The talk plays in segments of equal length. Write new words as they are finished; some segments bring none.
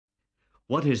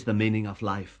What is the meaning of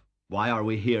life? Why are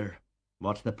we here?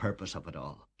 What's the purpose of it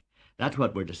all? That's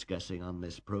what we're discussing on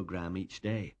this program each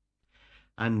day.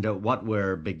 And what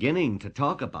we're beginning to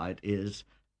talk about is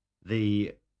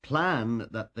the plan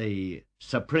that the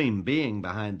supreme being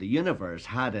behind the universe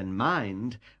had in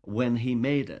mind when he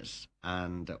made us,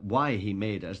 and why he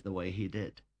made us the way he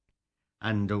did.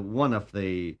 And one of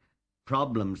the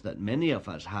problems that many of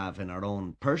us have in our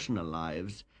own personal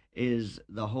lives is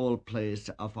the whole place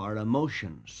of our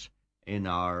emotions in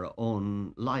our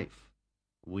own life.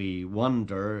 We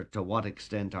wonder to what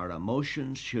extent our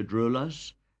emotions should rule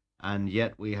us, and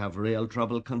yet we have real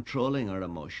trouble controlling our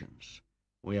emotions.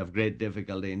 We have great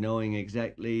difficulty knowing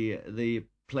exactly the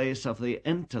place of the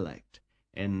intellect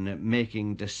in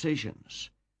making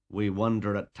decisions. We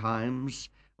wonder at times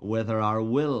whether our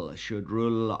will should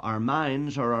rule our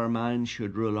minds or our minds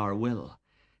should rule our will.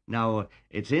 Now,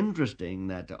 it's interesting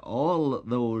that all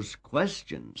those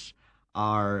questions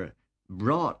are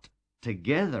brought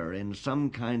together in some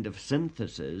kind of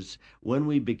synthesis when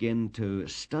we begin to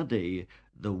study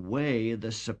the way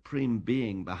the supreme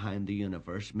being behind the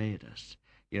universe made us.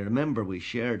 You remember we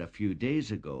shared a few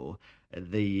days ago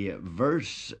the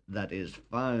verse that is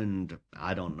found.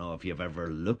 I don't know if you've ever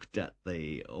looked at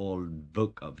the old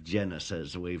book of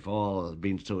Genesis. We've all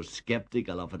been so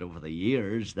skeptical of it over the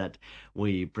years that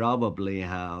we probably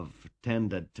have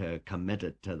tended to commit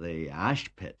it to the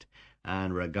ash pit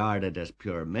and regard it as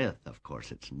pure myth. Of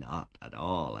course, it's not at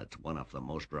all. It's one of the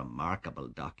most remarkable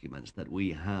documents that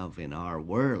we have in our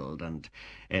world, and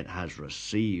it has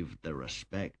received the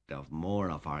respect of more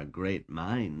of our great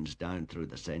minds down through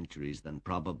the centuries than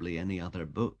probably any other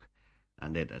book.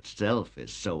 And it itself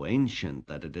is so ancient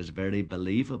that it is very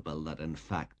believable that in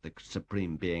fact the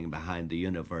supreme being behind the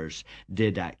universe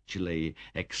did actually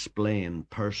explain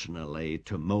personally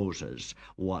to Moses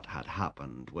what had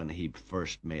happened when he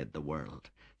first made the world.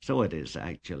 So it is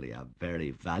actually a very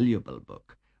valuable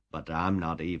book. But I'm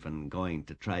not even going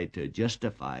to try to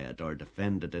justify it or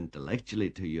defend it intellectually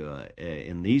to you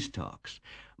in these talks.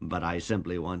 But I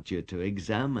simply want you to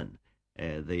examine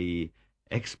the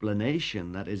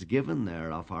explanation that is given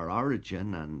there of our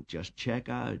origin and just check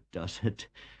out, does it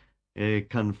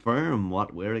confirm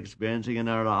what we're experiencing in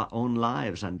our own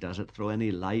lives, and does it throw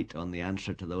any light on the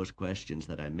answer to those questions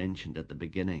that I mentioned at the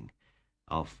beginning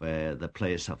of the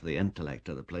place of the intellect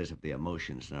or the place of the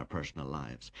emotions in our personal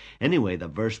lives. Anyway, the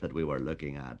verse that we were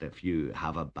looking at, if you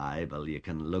have a Bible, you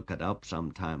can look it up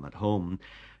sometime at home.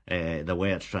 The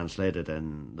way it's translated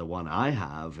in the one I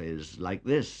have is like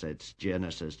this. It's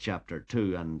Genesis chapter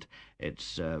 2, and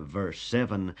it's verse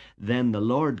 7. Then the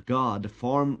Lord God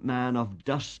formed man of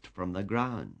dust from the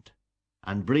ground,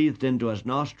 and breathed into his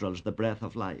nostrils the breath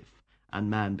of life, and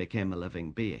man became a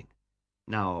living being.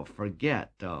 Now,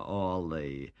 forget all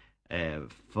the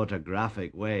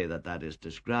photographic way that is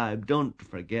described. Don't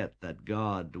forget that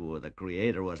God, the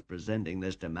Creator, was presenting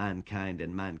this to mankind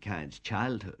in mankind's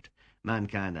childhood.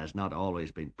 Mankind has not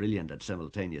always been brilliant at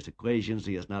simultaneous equations.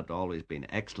 He has not always been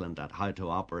excellent at how to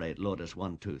operate Lotus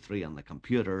 1, 2, 3 on the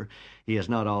computer. He has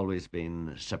not always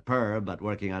been superb at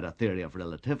working out a theory of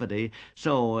relativity.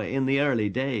 So in the early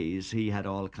days, he had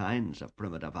all kinds of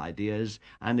primitive ideas,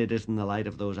 and it is in the light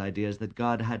of those ideas that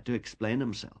God had to explain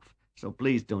himself. So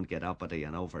please don't get uppity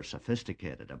and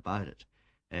over-sophisticated about it.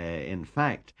 In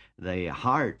fact, the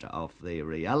heart of the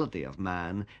reality of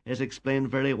man is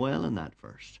explained very well in that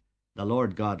verse. The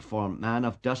Lord God formed man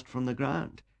of dust from the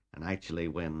ground. And actually,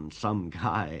 when some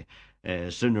guy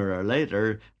sooner or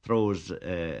later throws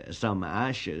some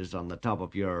ashes on the top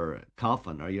of your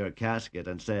coffin or your casket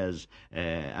and says,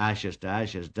 ashes to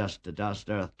ashes, dust to dust,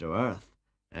 earth to earth,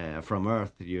 from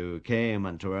earth you came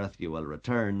and to earth you will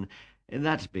return, and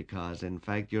that's because, in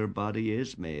fact, your body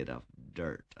is made of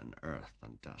dirt and earth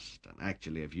and dust. And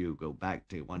actually, if you go back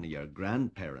to one of your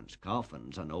grandparents'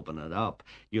 coffins and open it up,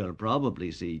 you'll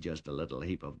probably see just a little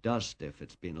heap of dust if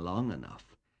it's been long enough.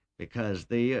 Because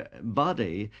the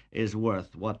body is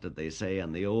worth, what did they say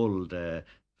in the old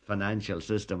financial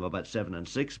system, about 7 and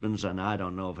 6pence, and I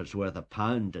don't know if it's worth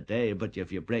 £1 today, but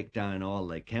if you break down all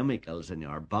the chemicals in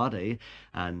your body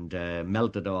and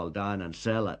melt it all down and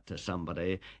sell it to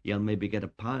somebody, you'll maybe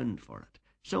get £1 for it.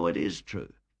 So it is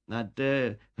true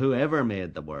that whoever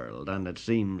made the world, and it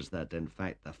seems that in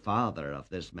fact the father of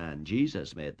this man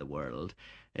Jesus made the world,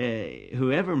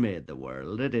 whoever made the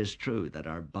world, it is true that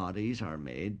our bodies are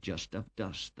made just of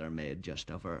dust, they're made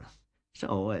just of earth.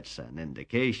 So it's an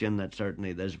indication that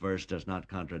certainly this verse does not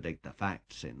contradict the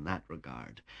facts in that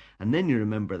regard. And then you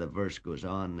remember the verse goes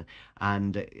on,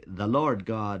 and the Lord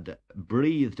God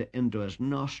breathed into his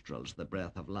nostrils the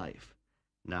breath of life.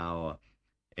 Now,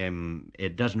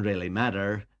 it doesn't really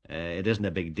matter It isn't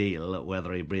a big deal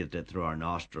whether he breathed it through our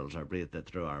nostrils or breathed it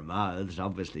through our mouths.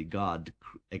 Obviously, God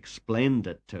explained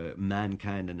it to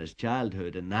mankind in his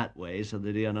childhood in that way so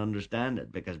that he can understand it,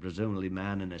 because presumably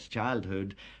man in his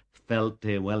childhood felt,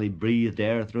 he breathed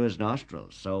air through his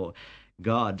nostrils. So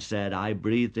God said, I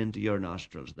breathed into your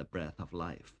nostrils the breath of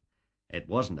life. It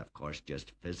wasn't, of course,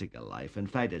 just physical life. In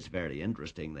fact, it's very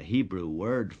interesting. The Hebrew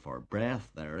word for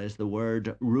breath there is the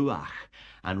word ruach.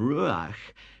 And ruach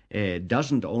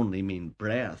doesn't only mean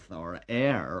breath or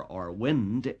air or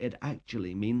wind, it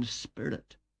actually means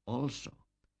spirit also.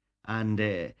 And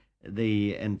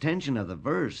the intention of the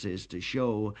verse is to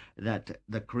show that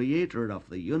the creator of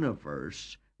the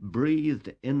universe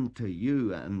breathed into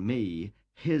you and me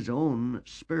his own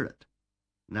spirit.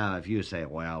 Now, if you say,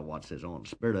 well, what's his own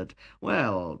spirit?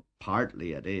 Well,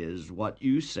 partly it is what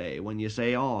you say when you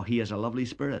say, oh, he has a lovely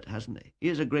spirit, hasn't he? He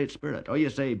has a great spirit. Or you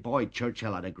say, boy,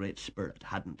 Churchill had a great spirit,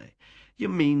 hadn't he? You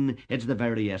mean it's the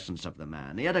very essence of the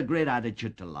man. He had a great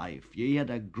attitude to life. He had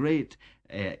a great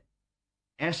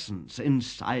essence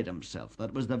inside himself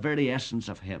that was the very essence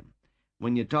of him.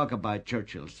 When you talk about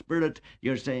Churchill's spirit,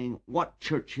 you're saying what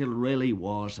Churchill really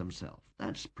was himself.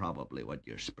 That's probably what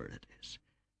your spirit is.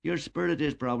 Your spirit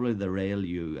is probably the real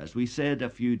you. As we said a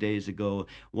few days ago,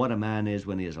 what a man is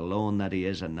when he is alone, that he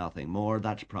is and nothing more,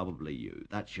 that's probably you.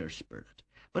 That's your spirit.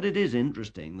 But it is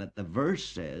interesting that the verse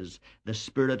says the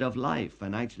spirit of life,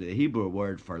 and actually the Hebrew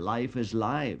word for life is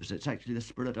lives. It's actually the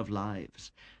spirit of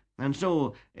lives. And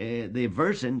so the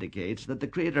verse indicates that the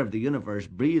creator of the universe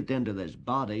breathed into this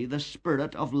body the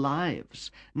spirit of lives.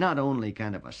 Not only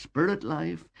kind of a spirit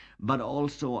life, but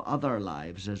also other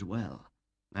lives as well.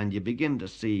 And you begin to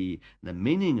see the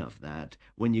meaning of that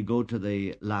when you go to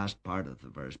the last part of the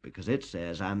verse, because it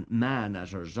says, and man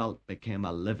as a result became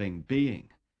a living being.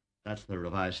 That's the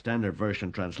Revised Standard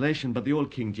Version translation, but the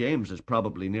Old King James is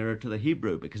probably nearer to the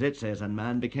Hebrew, because it says, and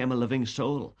man became a living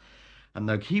soul. And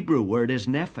the Hebrew word is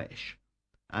nephesh,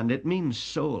 and it means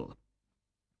soul.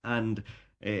 And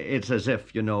it's as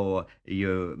if, the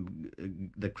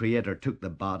Creator took the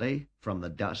body from the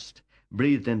dust,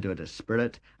 breathed into it a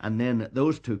spirit, and then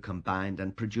those two combined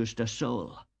and produced a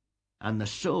soul. And the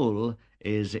soul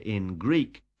is in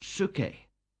Greek psyche,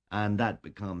 and that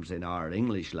becomes in our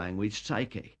English language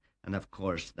psyche. And of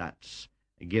course that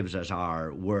gives us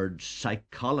our word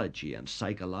psychology and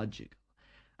psychological.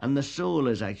 And the soul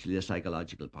is actually the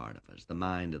psychological part of us, the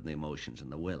mind and the emotions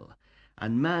and the will.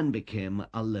 And man became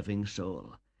a living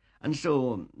soul. And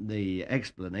so the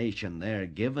explanation there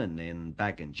given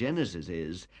back in Genesis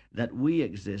is that we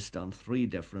exist on 3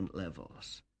 different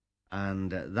levels.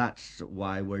 And that's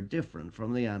why we're different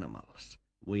from the animals.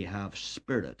 We have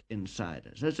spirit inside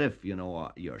us, as if,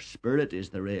 your spirit is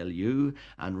the real you,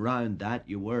 and round that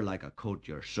you wear like a coat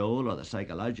your soul, or the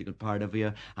psychological part of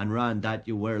you, and round that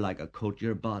you wear like a coat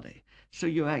your body. So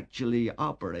you actually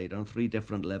operate on 3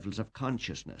 different levels of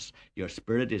consciousness. Your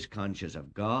spirit is conscious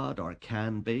of God, or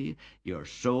can be. Your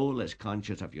soul is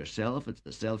conscious of yourself. It's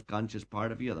the self-conscious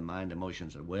part of you, the mind,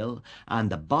 emotions, and will. And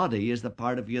the body is the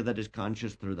part of you that is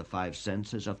conscious through the 5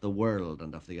 senses of the world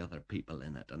and of the other people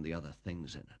in it and the other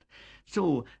things in it.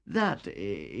 So that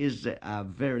is a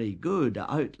very good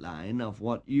outline of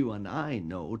what you and I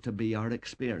know to be our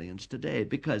experience today,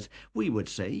 because we would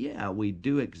say, yeah, we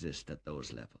do exist at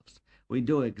those levels. We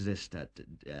do exist at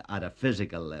a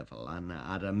physical level and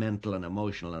at a mental and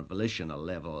emotional and volitional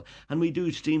level, and we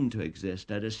do seem to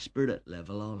exist at a spirit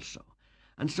level also.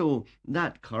 And so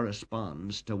that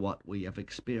corresponds to what we have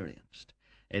experienced.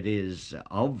 It is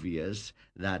obvious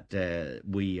that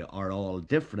we are all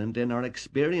different in our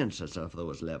experiences of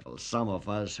those levels. Some of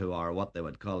us who are what they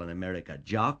would call in America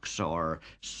jocks or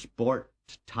sport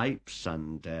types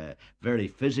and very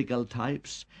physical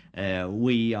types,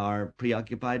 we are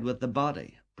preoccupied with the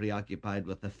body, preoccupied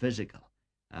with the physical,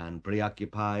 and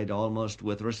preoccupied almost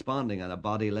with responding at a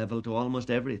body level to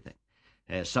almost everything.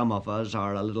 Some of us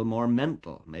are a little more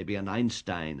mental. Maybe an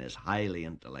Einstein is highly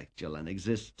intellectual and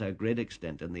exists to a great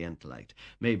extent in the intellect.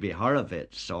 Maybe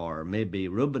Horowitz or maybe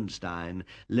Rubinstein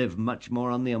live much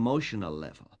more on the emotional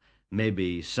level.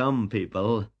 Maybe some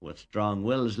people with strong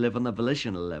wills live on the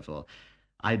volitional level.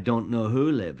 I don't know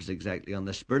who lives exactly on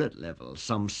the spirit level.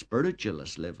 Some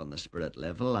spiritualists live on the spirit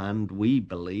level, and we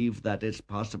believe that it's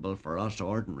possible for us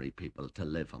ordinary people to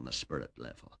live on the spirit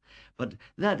level. But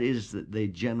that is the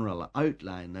general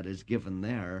outline that is given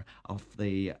there of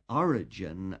the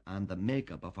origin and the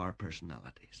makeup of our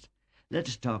personalities.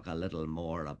 Let's talk a little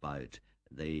more about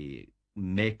the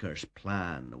Maker's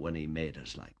plan when he made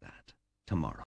us like that tomorrow.